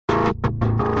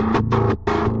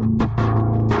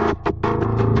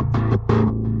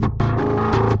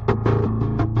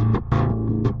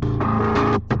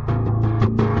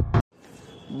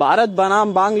भारत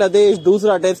बनाम बांग्लादेश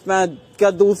दूसरा test match का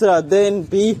दूसरा दिन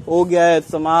भी हो गया है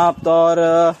समाप्त और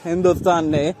हिंदुस्तान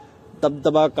ने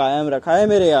दबदबा कायम रखा है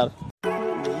मेरे यार।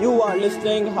 You are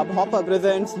listening hub hopper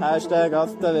presents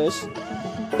 #अस्तविश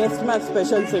test match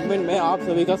special segment में आप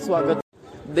सभी का स्वागत।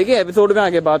 देखिए, एपिसोड में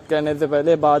आगे बात करने से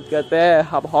पहले बात करते हैं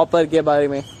हब हॉपर के बारे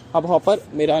में। हब हॉपर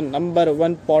मेरा नंबर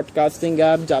 1 पॉडकास्टिंग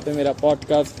ऐप जहाँ पे मेरा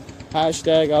पॉडकास्ट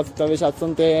 #अस्तविश आप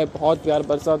सुनते हैं, बहुत प्यार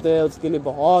बरसाते हैं, उसके लिए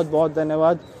बहुत बहुत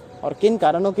धन्यवाद। और किन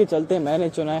कारणों के चलते मैंने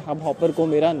चुना है हब हॉपर को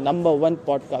मेरा number 1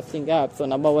 podcasting app. So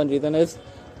number 1 reason is,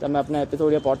 जब मैं अपना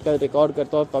एपिसोड या पॉडकास्ट रिकॉर्ड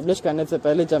करता हूँ, पब्लिश करने से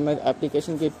पहले जब मैं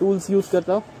एप्लीकेशन के टूल्स यूज़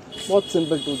करता हूँ, बहुत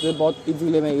सिंपल टूल्स है, बहुत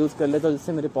इजीली मैं यूज़ कर लेता हूँ,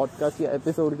 जिससे मेरे पॉडकास्ट या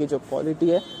एपिसोड की जो क्वालिटी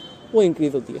है वो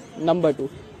इंक्रीज़ होती है। नंबर 2,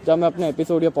 जब मैं अपने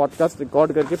एपिसोड या पॉडकास्ट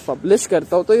रिकॉर्ड करके पब्लिश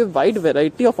करता हूँ तो ये वाइड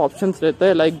वेराइटी ऑफ ऑप्शंस रहता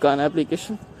है, लाइक गाना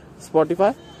application,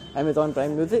 Spotify, Amazon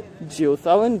prime music, जियो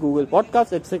सावन, गूगल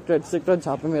पॉडकास्ट एटसेट्रा एटसेट्रा,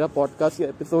 जहाँ पे मेरा पॉडकास्ट या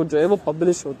एपिसोड जो है वो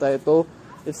पब्लिश होता है। तो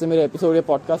इससे मेरे एपिसोड या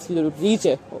पॉडकास्ट की जो रीच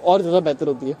है और ज़्यादा बेहतर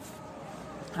होती है।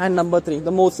 And number 3, the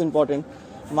most important,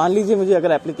 मान लीजिए मुझे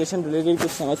अगर एप्लीकेशन रिलेटेड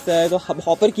कुछ समस्या है तो हब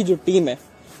हॉपर की जो टीम है,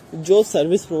 जो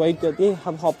सर्विस प्रोवाइड करती है,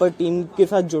 हब हॉपर टीम के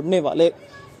साथ जुड़ने वाले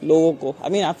लोगों को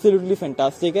एब्सोल्युटली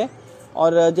फैंटास्टिक है।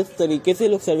 और जिस तरीके से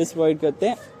लोग सर्विस प्रोवाइड करते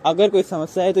हैं, अगर कोई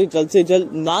समस्या है तो ये जल्द से जल्द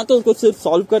ना तो उसको सिर्फ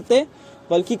सॉल्व करते हैं,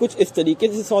 बल्कि कुछ इस तरीके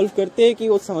से सॉल्व करते हैं कि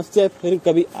वो समस्या फिर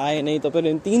कभी आए नहीं। तो फिर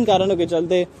इन 3 कारणों के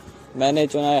चलते मैंने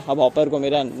चुना है हब हॉपर को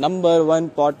मेरा नंबर 1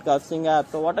 पॉडकास्टिंग ऐप।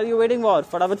 तो what are you waiting for?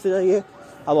 फटाफट से जाइए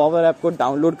हब हॉपर ऐप को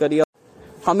डाउनलोड करिए।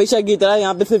 हमेशा की तरह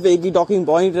यहाँ पे सिर्फ एक ही टॉकिंग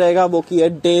पॉइंट रहेगा, वो की है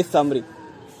day summary.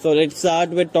 So let's start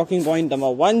with talking point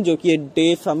number 1, जो कि है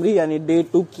डे समरी, यानी डे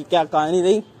 2 की क्या कहानी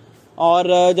रही।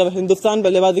 और जब हिंदुस्तान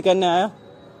बल्लेबाजी करने आया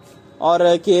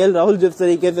और KL राहुल जिस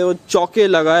तरीके से वो चौके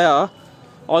लगाया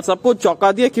और सबको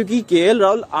चौंका दिया, क्योंकि KL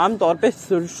राहुल आमतौर पे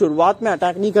शुरुआत में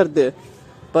अटैक नहीं करते,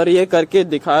 पर ये करके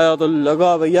दिखाया तो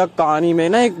लगा भैया कहानी में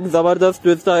ना एक जबरदस्त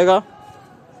ट्विस्ट आएगा।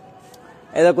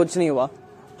 ऐसा कुछ नहीं हुआ।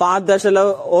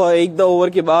 5.1 ओवर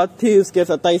की बात थी, उसके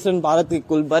 27 रन भारत के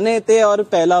कुल बने थे और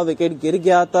पहला विकेट गिर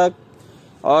गया तक।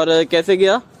 और कैसे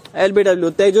गया?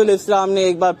 LBW तेजुल इस्लाम ने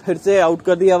एक बार फिर से आउट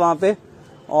कर दिया वहां पे।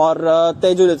 और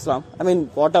तेजुल इस्लाम,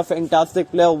 what a fantastic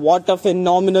player, what a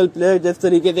phenomenal player, जिस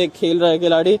तरीके से खेल रहा है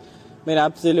खिलाड़ी,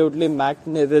 एब्सोल्युटली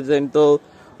मैग्निफिसेंट। तो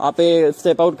वहाँ पे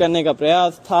स्टेप आउट करने का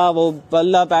प्रयास था, वो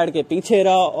बल्ला पैड के पीछे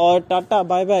रहा और टाटा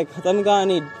बाय बाय, खत्म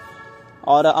कहानी।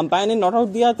 और अंपायर ने नॉट आउट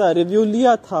दिया था, रिव्यू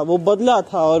लिया था, वो बदला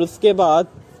था और उसके बाद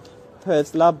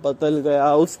फैसला बदल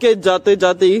गया। उसके जाते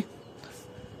जाते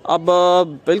अब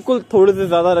बिल्कुल थोड़े से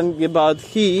ज्यादा रन के बाद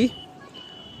ही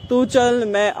तू चल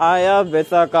मैं आया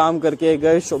वैसा काम करके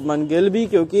गए शुभमन गिल भी,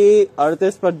 क्योंकि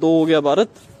 38 पर 2 हो गया भारत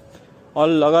और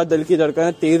लगा दिल की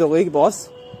धड़कनें तेज हो गई कि बॉस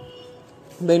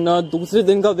बिना दूसरे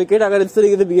दिन का विकेट अगर इस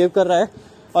तरीके से बिहेव कर रहा है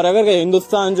और अगर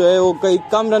हिंदुस्तान जो है वो कई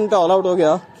कम रन पे ऑल आउट हो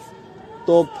गया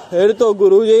तो फिर तो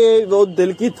गुरुजी वो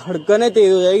दिल की धड़कनें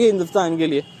तेज हो जाएगी हिंदुस्तान के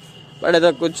लिए। बट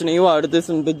ऐसा कुछ नहीं हुआ। 38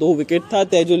 रन पे 2 विकेट था।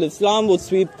 तेजुल इस्लाम वो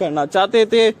स्वीप करना चाहते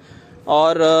थे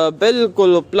और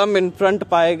बिल्कुल प्लम इन फ्रंट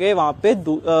पाए गए वहां पे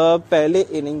पहले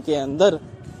इनिंग के अंदर।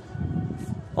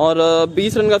 और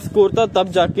 20 रन का स्कोर था, तब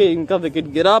जाके इनका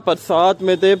विकेट गिरा। पर साथ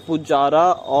में थे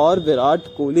पुजारा और विराट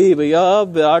कोहली। भैया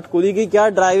विराट कोहली की क्या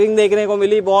ड्राइविंग देखने को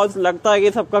मिली। बहुत लगता है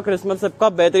कि सबका क्रिसमस सबका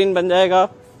बेहतरीन बन जाएगा।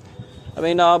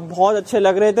 बहुत अच्छे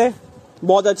लग रहे थे,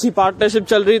 बहुत अच्छी पार्टनरशिप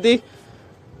चल रही थी।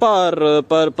 पर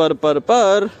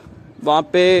वहां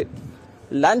पे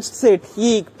लंच से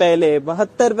ठीक पहले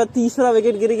 72 पर तीसरा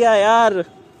विकेट गिर गया यार।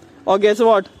 और गेस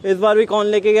व्हाट, इस बार भी कौन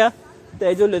लेके गया?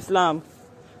 तेजुल इस्लाम।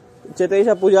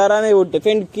 चेतेश्वर पुजारा ने वो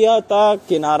डिफेंड किया था,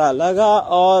 किनारा लगा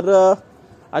और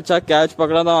अच्छा कैच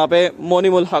पकड़ा था वहां पे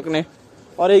मोनिमुल हक ने,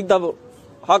 और एकदम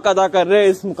हक अदा कर रहे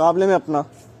इस मुकाबले में अपना।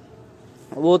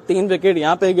 वो 3 विकेट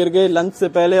यहाँ पे गिर गए लंच से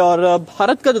पहले। और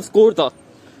भारत का जो स्कोर था,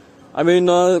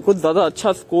 कुछ ज्यादा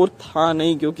अच्छा स्कोर था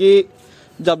नहीं, क्योंकि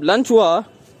जब लंच हुआ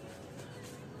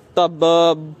तब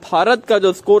भारत का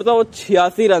जो स्कोर था वो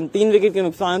 86 रन 3 विकेट के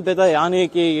नुकसान पे था। यानी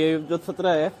कि ये जो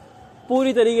 17 है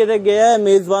पूरी तरीके से गया है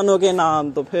मेजबानों के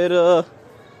नाम। तो फिर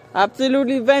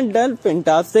absolutely well done,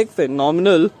 fantastic,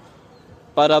 phenomenal.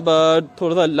 पर अब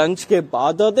थोड़ा सा लंच के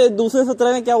बाद आते दूसरे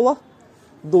 17 में क्या हुआ?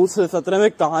 दूसरे 17 में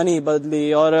कहानी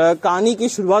बदली। और कहानी की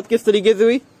शुरुआत किस तरीके से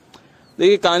हुई?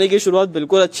 देखिए, कहानी की शुरुआत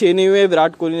बिल्कुल अच्छी नहीं हुई।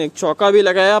 विराट कोहली ने एक चौका भी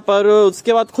लगाया, पर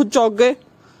उसके बाद खुद चौंक गए,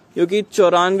 क्योंकि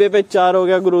 94 पे 4 हो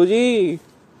गया गुरुजी।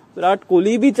 विराट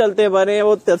कोहली भी चलते बने।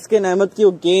 वो तस्किन अहमद की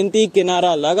वो गेंद थी,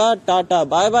 किनारा लगा, टाटा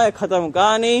बाय बाय, खत्म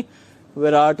कहानी।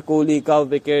 विराट कोहली का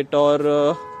विकेट और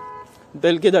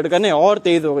दिल की धड़कनें और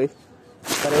तेज हो गई।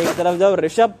 पर एक तरफ जब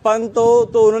ऋषभ पंत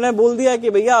तो उन्होंने बोल दिया कि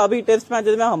भैया अभी टेस्ट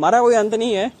मैचेस में हमारा कोई अंत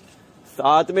नहीं है,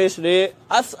 साथ में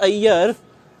श्रेयस अय्यर,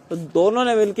 तो दोनों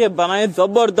ने मिलके बनाए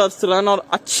जबरदस्त रन और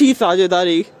अच्छी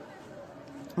साझेदारी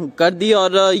कर दी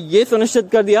और ये सुनिश्चित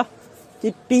कर दिया कि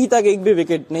टी तक एक भी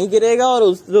विकेट नहीं गिरेगा और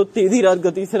उस जो तेजी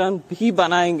गति से रन भी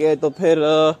बनाएंगे तो फिर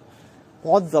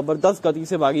बहुत जबरदस्त गति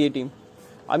से भागी ये टीम।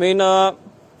 आई मीन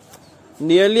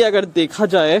नियरली अगर देखा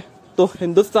जाए तो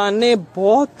हिंदुस्तान ने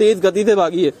बहुत तेज गति से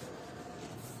भागी है,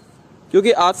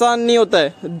 क्योंकि आसान नहीं होता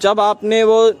है जब आपने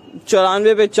वो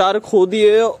 94 पे 4 खो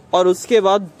दिए और उसके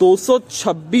बाद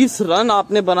 226 रन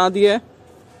आपने बना दिए।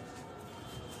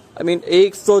 आई मीन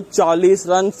 140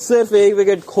 रन सिर्फ एक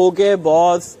विकेट खो के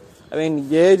बॉस। आई मीन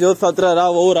ये जो 17 रहा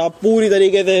वो रहा पूरी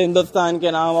तरीके से हिंदुस्तान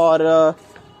के नाम और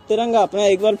तिरंगा अपना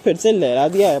एक बार फिर से लहरा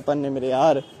दिया है अपन ने मेरे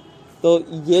यार। तो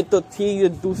ये तो थी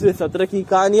दूसरे सत्र की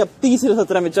कहानी। अब तीसरे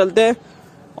सत्र में चलते हैं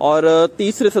और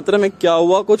तीसरे सत्र में क्या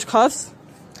हुआ कुछ खास।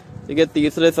 ठीक है,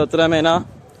 तीसरे सत्र में ना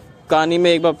कहानी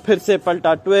में एक बार फिर से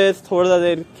पलटा ट्विस्ट। थोड़ा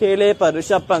देर खेले पर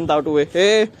ऋषभ पंत आउट हुए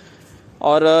थे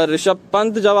और ऋषभ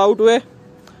पंत जब आउट हुए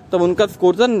तब उनका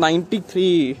स्कोर था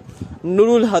 93।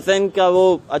 नूरुल हसन का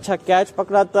वो अच्छा कैच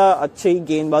पकड़ा था, अच्छी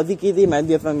गेंदबाजी की थी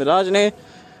मेहदी हसन मिराज ने,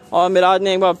 और मिराज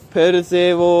ने एक बार फिर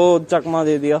से वो चकमा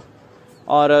दे दिया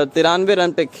और 93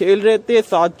 रन पे खेल रहे थे,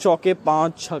 7 चौके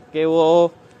 5 छक्के,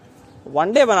 वो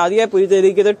वनडे बना दिया पूरी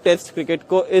तरीके से टेस्ट क्रिकेट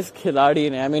को इस खिलाड़ी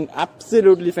ने। I mean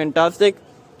absolutely fantastic.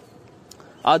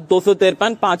 आज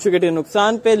 253 5 विकेट के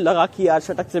नुकसान पे लगा कि यार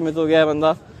शतक से मिस हो गया है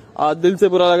बंदा, आज दिल से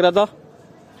बुरा लग रहा था।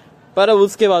 पर अब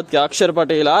उसके बाद क्या, अक्षर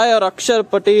पटेल आए और अक्षर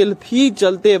पटेल भी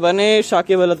चलते बने।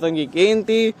 शाकिब अल हसन की गेंद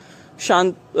थी,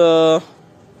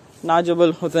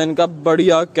 नाजुबुल हुसैन का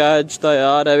बढ़िया कैच था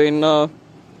यार। आई मीन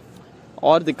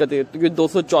और दिक्कत है क्योंकि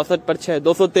 264 पर 6,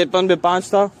 253 पे 5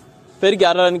 था, फिर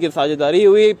 11 रन की साझेदारी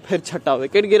हुई, फिर छठा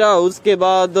विकेट गिरा। उसके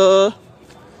बाद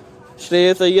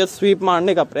श्रेयस अय्यर स्वीप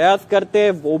मारने का प्रयास करते,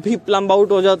 वो भी प्लम्ब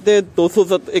आउट हो जाते,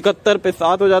 271 पे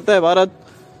 7 हो जाता है भारत।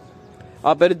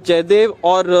 फिर जयदेव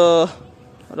और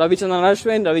रविचंद्रन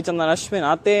अश्विन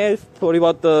आते हैं, थोड़ी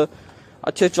बहुत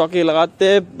अच्छे चौके लगाते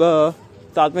हैं,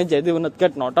 साथ में जयदेव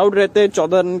उनतकट नॉट आउट रहते,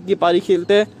 14 रन की पारी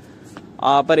खेलते,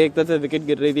 पर एक तरह से विकेट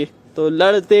गिर रही थी तो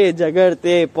लड़ते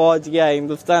झगड़ते पहुंच गया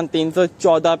हिंदुस्तान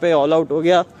 314 पे ऑल आउट हो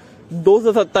गया।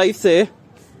 227 से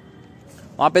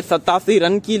वहां पे 87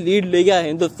 रन की लीड ले गया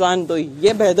हिंदुस्तान। तो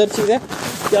ये बेहतर चीज है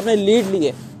कि आपने लीड ली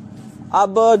है।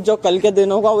 अब जो कल के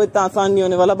दिन होगा वो इतना आसान नहीं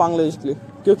होने वाला बांग्लादेश के लिए,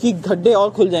 क्योंकि गड्ढे और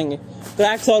खुल जाएंगे,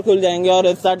 क्रैक्स और खुल जाएंगे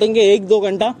और स्टार्टिंग के 1-2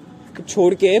 घंटा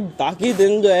छोड़ के बाकी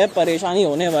दिन जो है परेशानी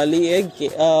होने वाली है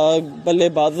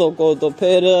बल्लेबाजों को। तो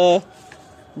फिर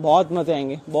बहुत मजे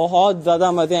आएंगे, बहुत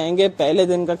ज्यादा मजे आएंगे। पहले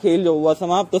दिन का खेल जो हुआ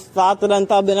समाप्त तो 7 रन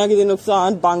था बिना किसी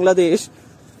नुकसान बांग्लादेश।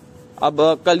 अब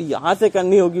कल यहाँ से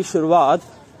करनी होगी शुरुआत,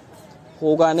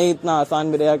 होगा नहीं इतना आसान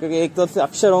मिलेगा, क्योंकि एक तरफ से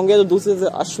अक्षर होंगे तो दूसरे से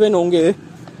अश्विन होंगे,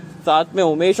 साथ में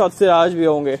उमेश और सिराज भी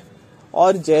होंगे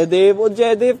और जयदेव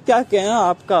क्या कहना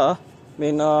आपका।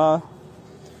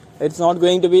 It's not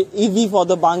going to be easy for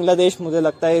the Bangladesh. मुझे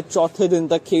लगता है चौथे दिन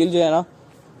तक खेल जो है ना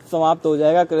समाप्त हो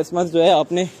जाएगा। क्रिसमस जो है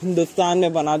अपने हिंदुस्तान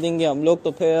में बना देंगे हम लोग,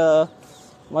 तो फिर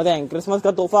मजा आएंगे। क्रिसमस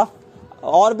का तोहफा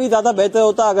और भी ज्यादा बेहतर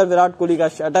होता अगर विराट कोहली का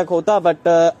शतक होता, but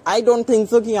I don't think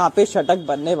so कि यहाँ पे शतक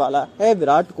बनने वाला है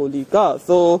विराट कोहली का।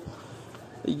 सो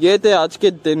ये थे आज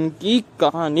के दिन की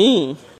कहानी।